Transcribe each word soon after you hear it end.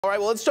All right,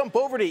 well, let's jump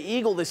over to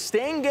Eagle. The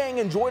Stang Gang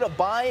enjoyed a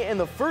bye in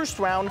the first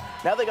round.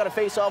 Now they got to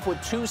face off with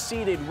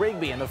 2-seeded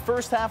Rigby. And the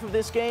first half of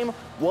this game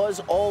was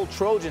all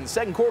Trojans.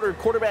 Second quarter,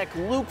 quarterback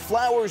Luke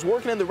Flowers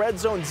working in the red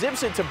zone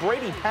zips it to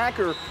Brady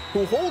Packer,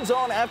 who holds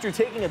on after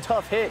taking a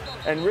tough hit.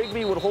 And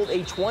Rigby would hold a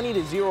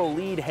 20-0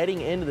 lead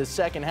heading into the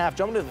second half.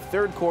 Jumping to the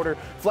third quarter,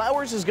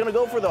 Flowers is going to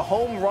go for the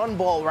home run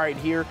ball right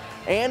here.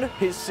 And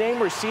his same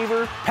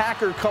receiver,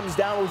 Packer, comes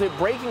down with it,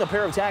 breaking a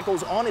pair of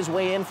tackles on his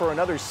way in for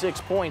another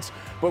 6 points.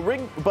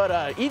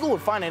 But Eagle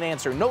would find an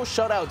answer. No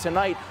shutout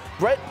tonight.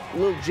 Brett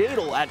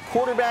Liljadel at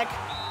quarterback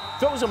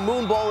throws a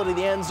moon ball into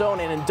the end zone,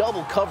 and in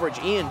double coverage,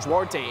 Ian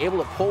Duarte able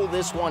to pull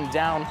this one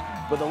down,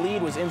 but the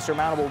lead was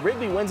insurmountable.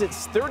 Rigby wins it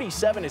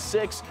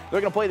 37-6.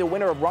 They're going to play the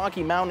winner of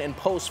Rocky Mountain and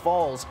Post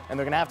Falls, and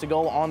they're going to have to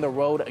go on the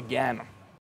road again.